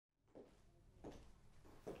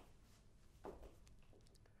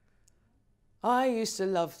I used to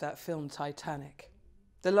love that film Titanic.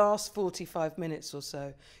 The last 45 minutes or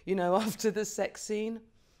so, you know, after the sex scene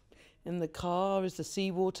in the car as the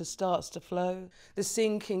seawater starts to flow, the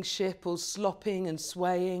sinking ship all slopping and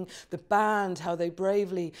swaying, the band, how they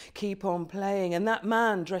bravely keep on playing, and that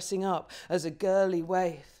man dressing up as a girly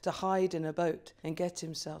waif to hide in a boat and get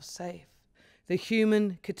himself safe. The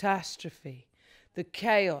human catastrophe, the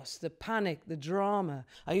chaos, the panic, the drama.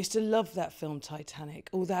 I used to love that film Titanic,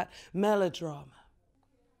 all that melodrama.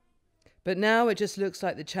 But now it just looks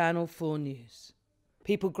like the Channel 4 news.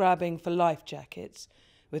 People grabbing for life jackets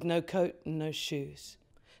with no coat and no shoes.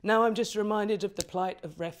 Now I'm just reminded of the plight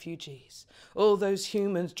of refugees, all those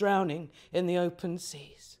humans drowning in the open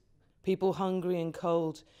seas, people hungry and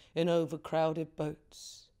cold in overcrowded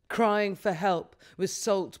boats, crying for help with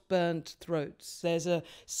salt-burnt throats. There's a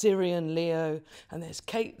Syrian Leo and there's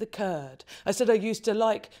Kate the Kurd. I said I used to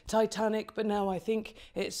like Titanic, but now I think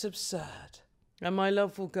it's absurd. And my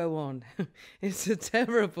love will go on. It's a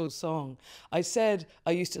terrible song. I said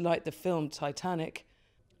I used to like the film Titanic,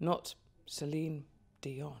 not Celine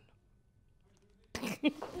Dion.